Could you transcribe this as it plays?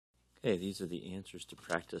Okay, these are the answers to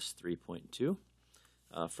practice 3.2.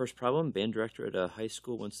 First problem, band director at a high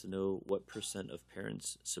school wants to know what percent of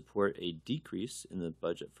parents support a decrease in the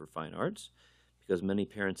budget for fine arts. Because many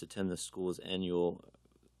parents attend the school's annual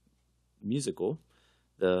musical,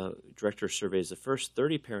 the director surveys the first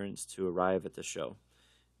 30 parents to arrive at the show.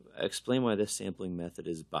 Explain why this sampling method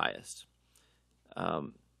is biased.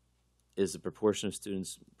 Is the proportion of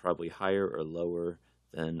students probably higher or lower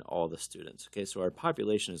than all the students? Okay, so our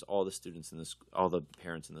population is all the students in this, all the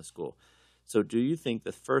parents in the school. So do you think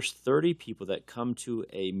the first 30 people that come to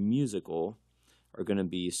a musical are going to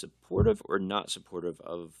be supportive or not supportive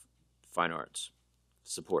of fine arts?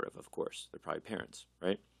 Supportive, of course. They're probably parents,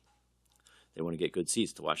 right? They want to get good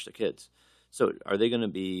seats to watch their kids. So are they going to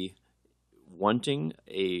be wanting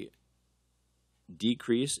a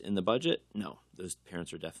decrease in the budget? No, those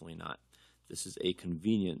parents are definitely not. This is a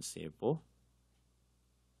convenience sample.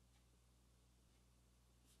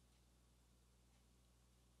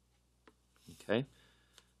 Okay,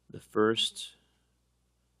 the first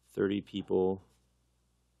 30 people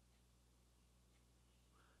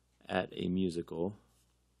at a musical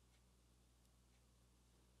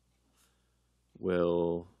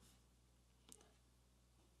will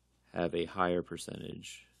have a higher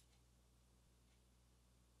percentage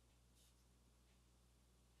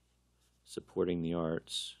supporting the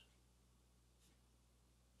arts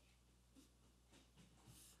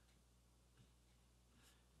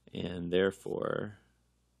and therefore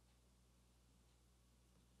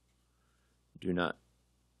do not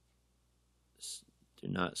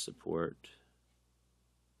support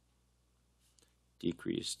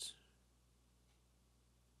decreased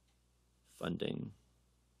funding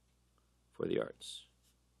for the arts.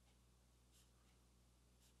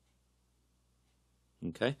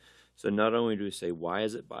 Okay, so not only do we say why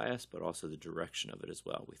is it biased, but also the direction of it as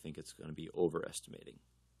well. We think it's going to be overestimating.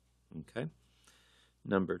 Okay,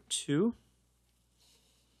 number 2.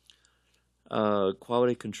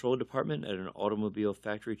 Quality control department at an automobile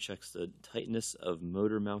factory checks the tightness of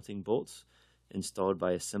motor mounting bolts installed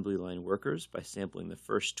by assembly line workers by sampling the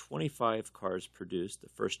first 25 cars produced, the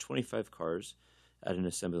first 25 cars at an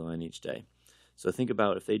assembly line each day. So think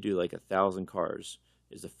about if they do like 1,000 cars,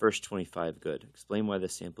 is the first 25 good? Explain why the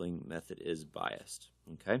sampling method is biased,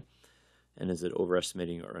 okay? And is it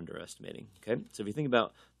overestimating or underestimating, okay? So if you think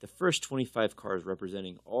about the first 25 cars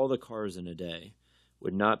representing all the cars in a day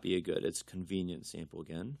would not be a good. It's convenient sample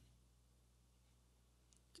again.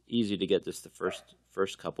 It's easy to get this the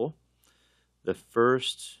first couple. The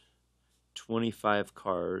first 25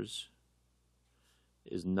 cars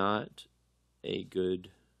is not a good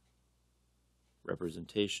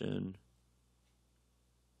representation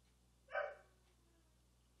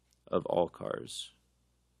of all cars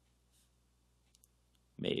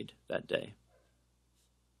made that day.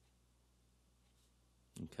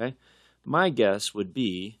 Okay, my guess would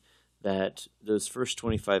be that those first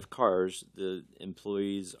 25 cars, the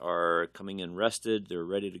employees are coming in rested, they're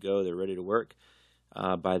ready to go, they're ready to work.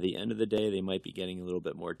 By the end of the day, they might be getting a little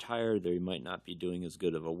bit more tired, they might not be doing as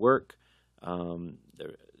good of a work,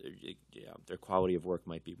 their quality of work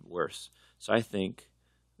might be worse. So I think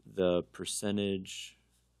the percentage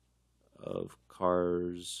of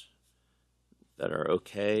cars that are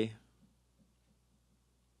okay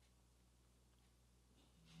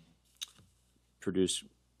produced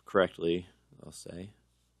correctly, I'll say,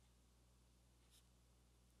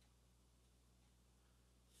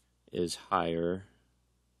 is higher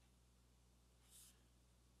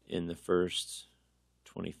in the first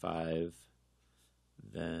 25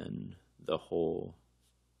 than the whole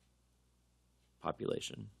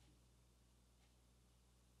population.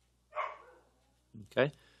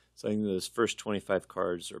 Okay, so I think those first 25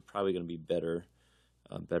 cars are probably going to be better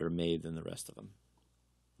made than the rest of them.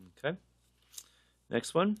 Okay.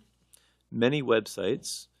 Next one, many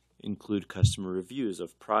websites include customer reviews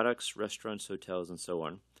of products, restaurants, hotels, and so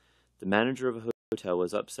on. The manager of a hotel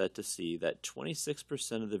was upset to see that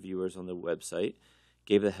 26% of the viewers on the website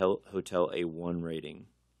gave the hotel a 1 rating,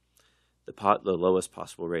 the lowest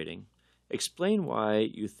possible rating. Explain why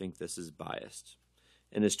you think this is biased.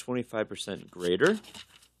 And is 25% greater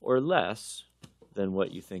or less than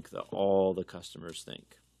what you think all the customers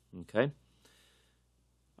think? Okay.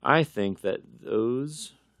 I think that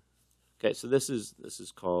those, okay, so this is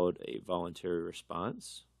called a voluntary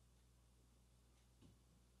response.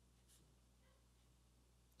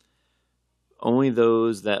 Only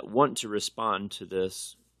those that want to respond to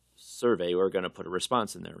this survey are going to put a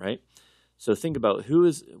response in there, right? So think about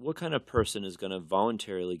what kind of person is going to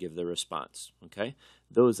voluntarily give the response, okay?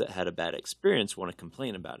 Those that had a bad experience want to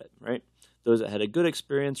complain about it, right? Those that had a good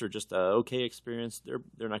experience or just a okay experience,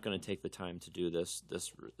 they're not going to take the time to do this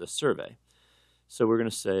survey. So we're going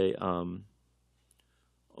to say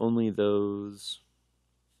only those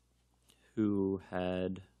who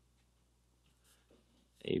had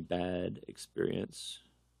a bad experience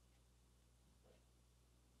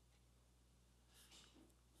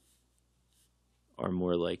are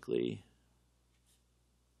more likely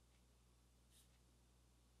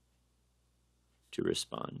to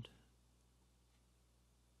respond.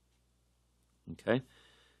 Okay.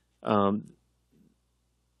 The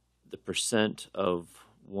percent of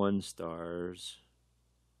 1 stars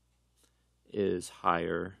is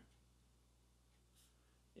higher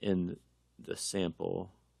in the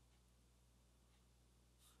sample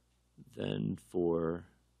than for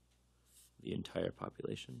the entire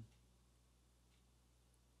population.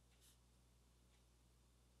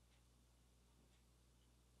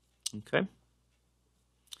 Okay.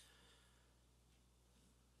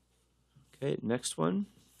 Okay, next one,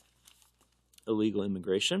 illegal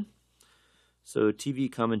immigration. So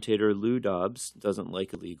TV commentator Lou Dobbs doesn't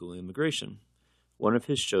like illegal immigration. One of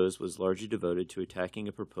his shows was largely devoted to attacking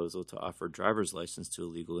a proposal to offer driver's license to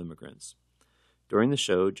illegal immigrants. During the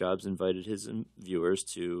show, Dobbs invited his viewers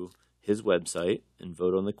to his website and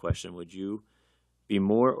vote on the question, would you be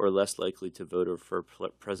more or less likely to vote for a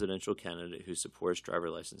presidential candidate who supports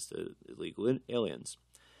driver's license to illegal aliens?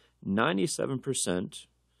 97%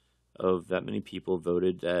 of that many people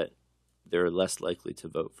voted that they're less likely to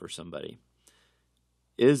vote for somebody.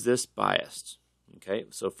 Is this biased? Okay,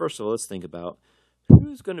 so first of all, let's think about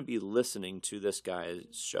who's going to be listening to this guy's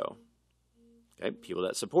show. Okay, people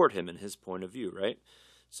that support him and his point of view, right?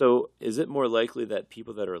 So is it more likely that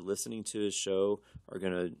people that are listening to his show are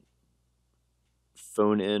going to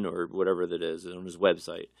phone in or whatever that is on his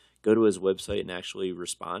website, go to his website and actually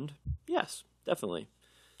respond? Yes, definitely.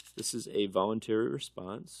 This is a voluntary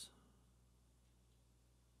response.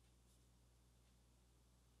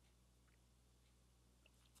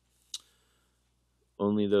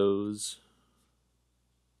 Only those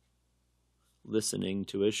listening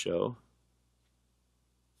to his show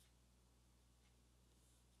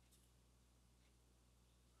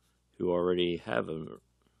who already have a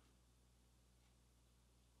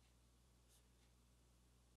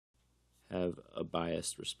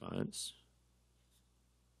biased response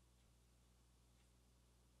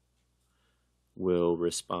will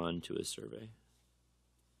respond to a survey.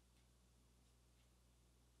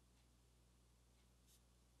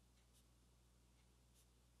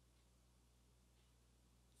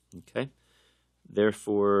 Okay,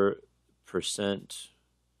 therefore, percent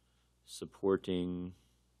supporting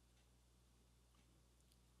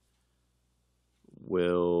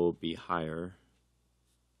will be higher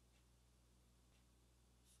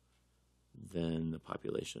than the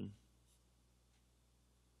population.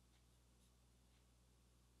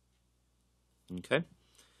 Okay.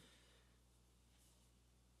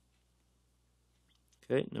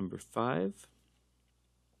 Okay, number 5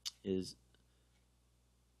 is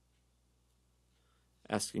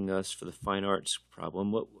asking us for the fine arts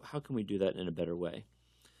problem. How can we do that in a better way?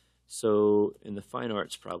 So in the fine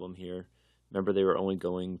arts problem here, remember they were only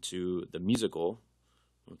going to the musical,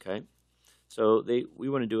 okay? So we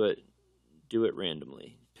want to do it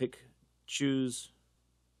randomly. Choose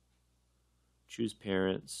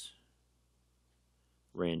parents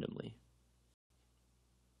randomly.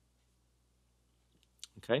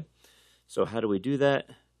 Okay, so how do we do that?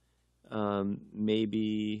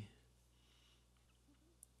 Maybe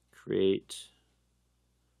create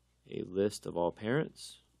a list of all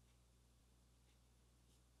parents.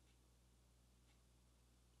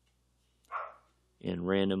 And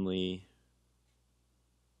randomly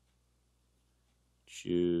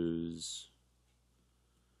choose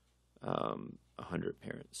 100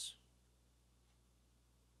 parents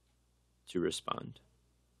to respond.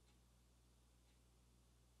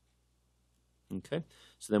 Okay,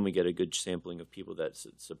 so then we get a good sampling of people that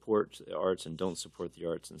support the arts and don't support the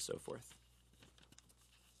arts and so forth.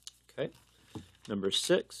 Okay, number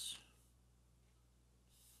 6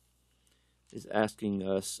 is asking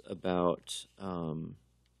us about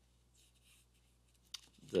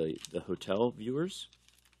the hotel viewers.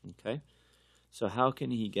 Okay, so how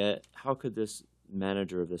could this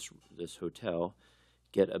manager of this hotel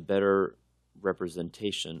get a better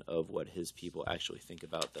representation of what his people actually think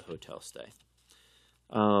about the hotel stay?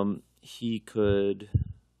 He could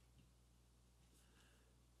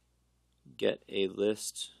get a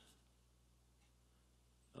list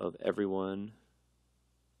of everyone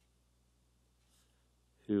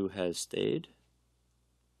who has stayed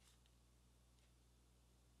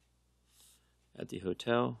at the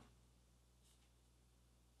hotel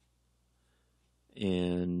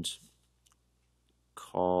and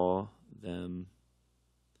call them,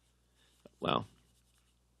 well,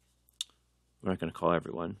 we're not going to call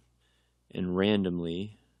everyone, and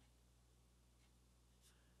randomly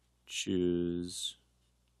choose,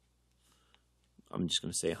 I'm just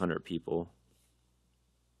going to say 100 people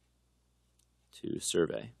to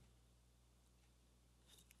survey.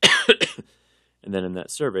 And then in that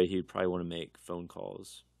survey, he'd probably want to make phone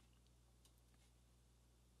calls.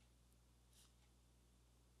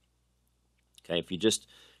 Okay, if you just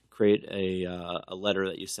create a letter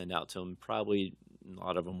that you send out to them, probably a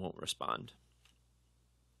lot of them won't respond.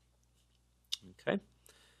 Okay,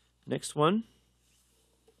 next one.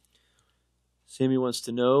 Sammy wants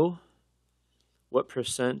to know what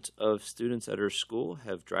 % of students at her school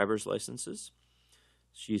have driver's licenses.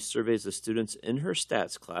 She surveys the students in her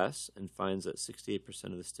stats class and finds that 68%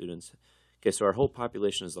 of the students, okay, so our whole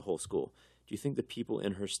population is the whole school. Do you think the people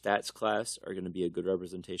in her stats class are going to be a good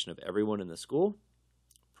representation of everyone in the school?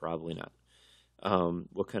 Probably not.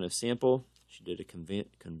 What kind of sample? She did a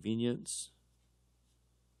convenience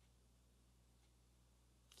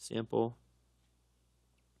sample.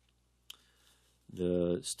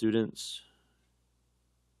 The students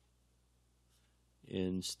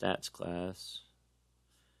in stats class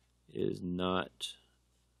is not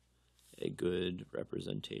a good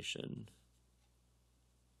representation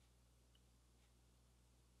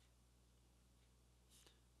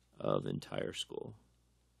of entire school.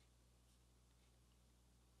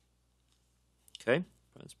 Okay,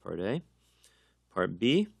 that's part A. Part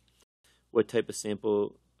B, what type of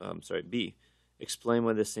sample, B, explain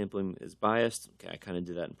why this sampling is biased. Okay, I kind of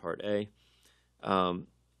did that in part A.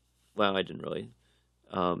 Well, I didn't really.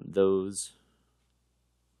 Those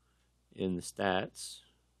in the stats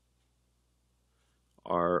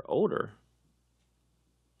are older.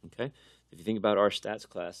 Okay, if you think about our stats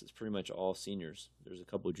class, it's pretty much all seniors. There's a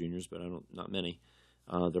couple of juniors, but not many.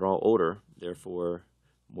 They're all older, therefore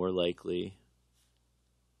more likely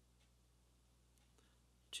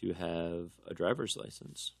to have a driver's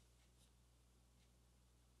license.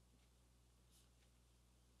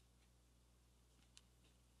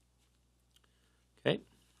 Okay.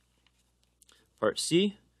 Part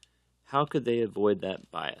C, how could they avoid that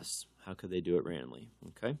bias? How could they do it randomly?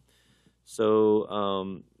 Okay.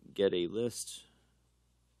 So get a list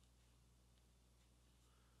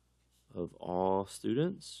of all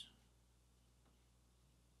students,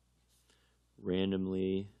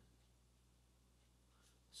 randomly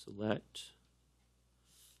select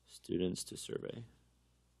students to survey.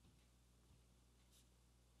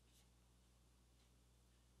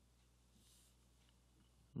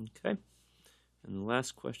 Okay, and the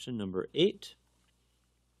last question, number 8.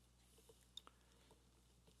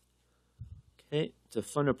 Okay, to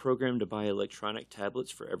fund a program to buy electronic tablets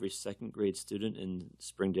for every second grade student in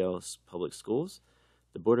Springdale Public Schools,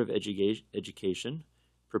 the Board of Education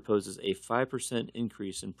proposes a 5%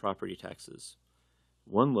 increase in property taxes.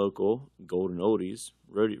 One local, Golden Oldies,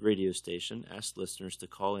 radio station asked listeners to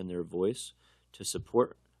call in their voice to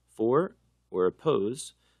support for or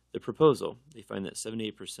oppose the proposal. They find that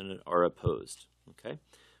 78% are opposed. Okay,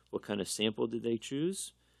 what kind of sample did they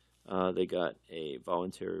choose? They got a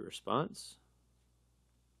voluntary response.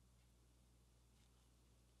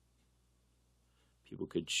 People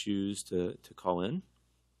could choose to call in.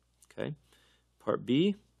 Okay, part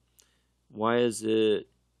B, why is it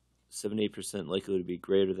 78% likely to be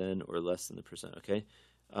greater than or less than the percent? Okay,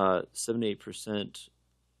 78%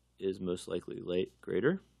 is most likely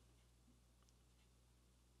greater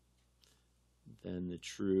than the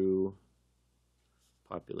true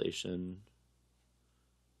population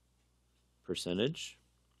percentage.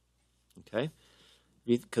 Okay,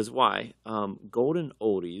 because why? Golden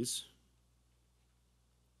Oldies,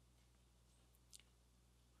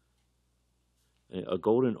 a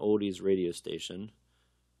Golden Oldies radio station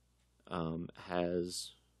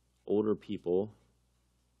has older people,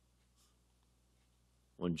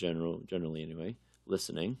 generally anyway,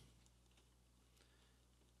 listening,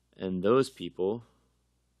 and those people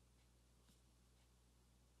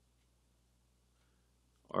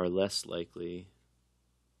are less likely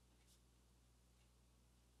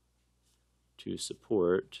to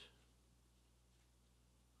support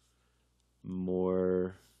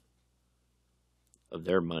more of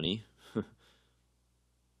their money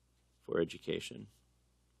for education,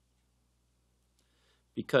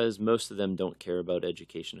 because most of them don't care about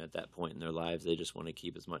education at that point in their lives. They just want to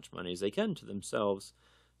keep as much money as they can to themselves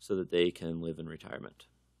so that they can live in retirement.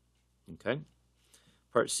 Okay.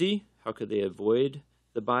 Part C, how could they avoid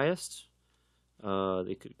the bias?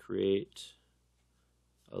 They could create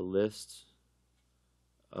a list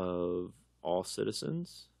of all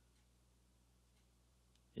citizens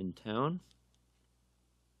in town.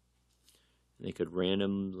 And they could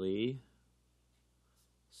randomly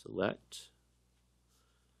select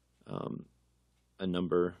a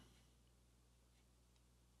number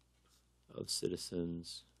of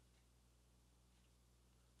citizens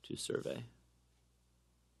to survey.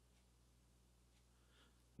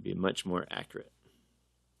 Be much more accurate.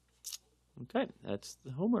 Okay, that's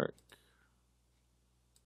the homework.